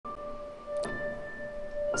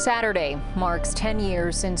Saturday marks 10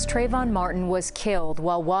 years since Trayvon Martin was killed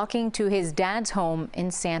while walking to his dad's home in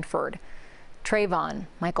Sanford. Trayvon,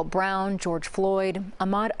 Michael Brown, George Floyd,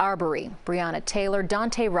 Ahmaud Arbery, Breonna Taylor,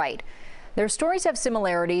 Daunte Wright. Their stories have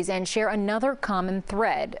similarities and share another common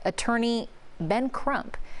thread: attorney Ben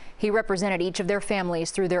Crump. He represented each of their families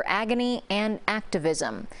through their agony and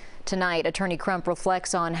activism. Tonight, Attorney Crump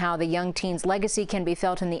reflects on how the young teen's legacy can be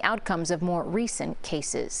felt in the outcomes of more recent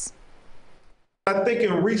cases. I think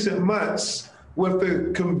in recent months, with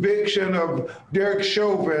the conviction of Derek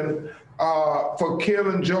Chauvin for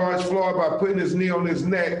killing George Floyd by putting his knee on his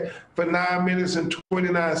neck for 9 minutes and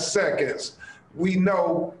 29 seconds, we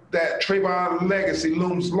know that Trayvon's legacy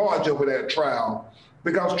looms large over that trial,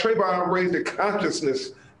 because Trayvon raised the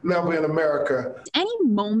consciousness level in America. Any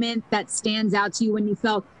moment that stands out to you when you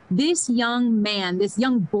felt this young man, this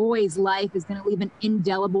young boy's life is going to leave an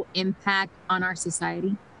indelible impact on our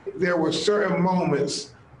society? There were certain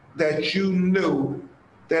moments that you knew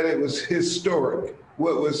that it was historic,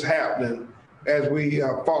 what was happening as we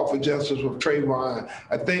fought for justice with Trayvon.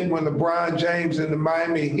 I think when LeBron James and the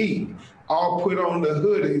Miami Heat all put on the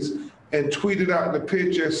hoodies and tweeted out the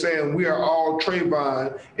picture saying, "We are all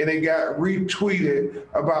Trayvon," and it got retweeted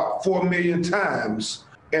about 4 million times.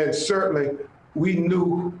 And certainly we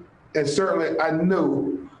knew, and certainly I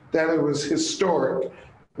knew, that it was historic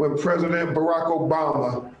when President Barack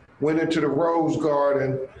Obama went into the Rose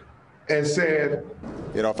Garden and said,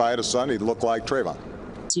 "You know, if I had a son, he'd look like Trayvon."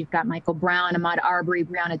 So you've got Michael Brown, Ahmaud Arbery,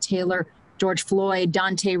 Breonna Taylor, George Floyd,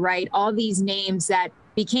 Daunte Wright, all these names that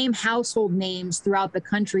became household names throughout the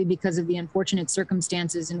country because of the unfortunate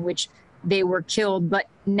circumstances in which they were killed. But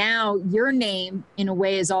now your name, in a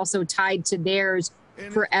way, is also tied to theirs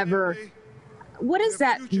forever. What does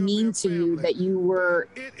that mean to you, that you were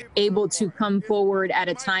able to come forward at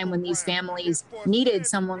a time when these families needed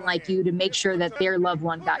someone like you to make sure that their loved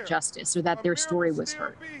one got justice or that their story was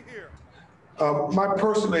heard? My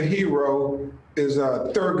personal hero is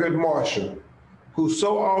Thurgood Marshall, who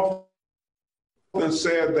so often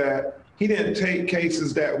said that he didn't take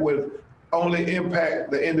cases that would only impact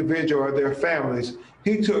the individual or their families.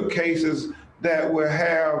 He took cases that would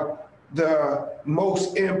have the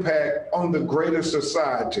most impact on the greater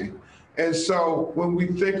society. And so when we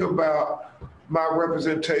think about my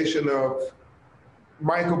representation of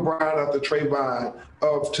Michael Brown after Trayvon,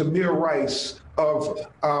 of Tamir Rice, of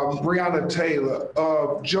Breonna Taylor,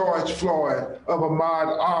 of George Floyd, of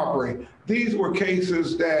Ahmaud Arbery, these were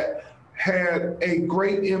cases that had a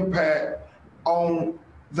great impact on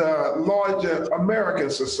the larger American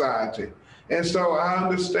society. And so I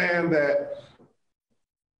understand that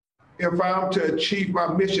if I'm to achieve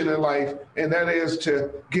my mission in life, and that is to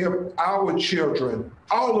give our children,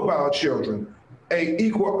 all of our children, an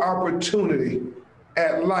equal opportunity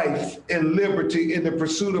at life and liberty in the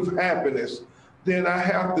pursuit of happiness, then I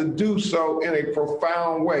have to do so in a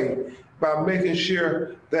profound way by making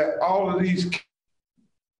sure that all of these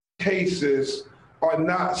cases are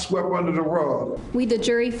not swept under the rug. We, the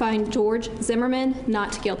jury, find George Zimmerman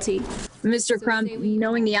not guilty. Mr. Crump,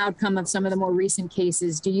 knowing the outcome of some of the more recent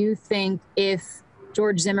cases, do you think if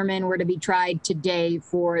George Zimmerman were to be tried today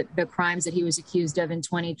for the crimes that he was accused of in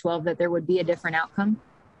 2012, that there would be a different outcome?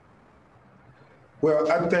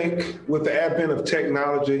 Well, I think with the advent of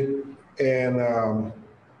technology and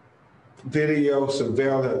video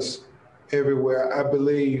surveillance everywhere, I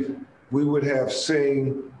believe we would have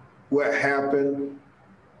seen what happened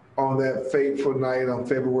on that fateful night on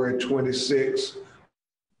February 26,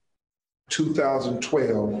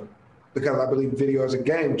 2012, because I believe video is a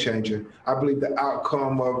game changer. I believe the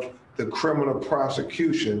outcome of the criminal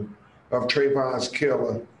prosecution of Trayvon's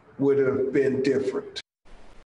killer would have been different.